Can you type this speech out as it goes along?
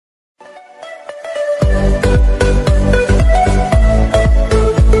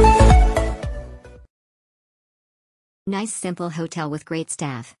Nice simple hotel with great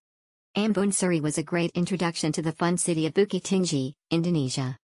staff. Ambun Suri was a great introduction to the fun city of Bukittinggi,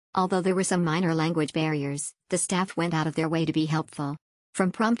 Indonesia. Although there were some minor language barriers, the staff went out of their way to be helpful.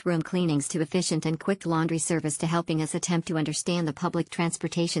 From prompt room cleanings to efficient and quick laundry service to helping us attempt to understand the public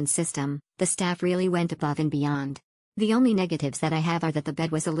transportation system, the staff really went above and beyond. The only negatives that I have are that the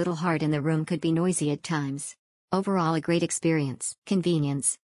bed was a little hard and the room could be noisy at times. Overall a great experience.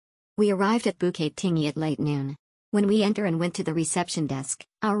 Convenience. We arrived at Bukittinggi at late noon. When we enter and went to the reception desk,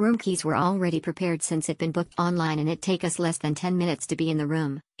 our room keys were already prepared since it'd been booked online and it take us less than 10 minutes to be in the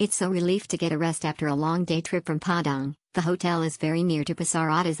room. It's so relief to get a rest after a long day trip from Padang. The hotel is very near to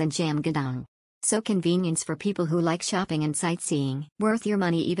Pasar Atas and Jam Gadang. So convenience for people who like shopping and sightseeing. Worth your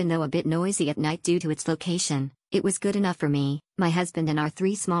money even though a bit noisy at night due to its location. It was good enough for me, my husband and our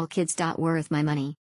 3 small kids. Worth my money.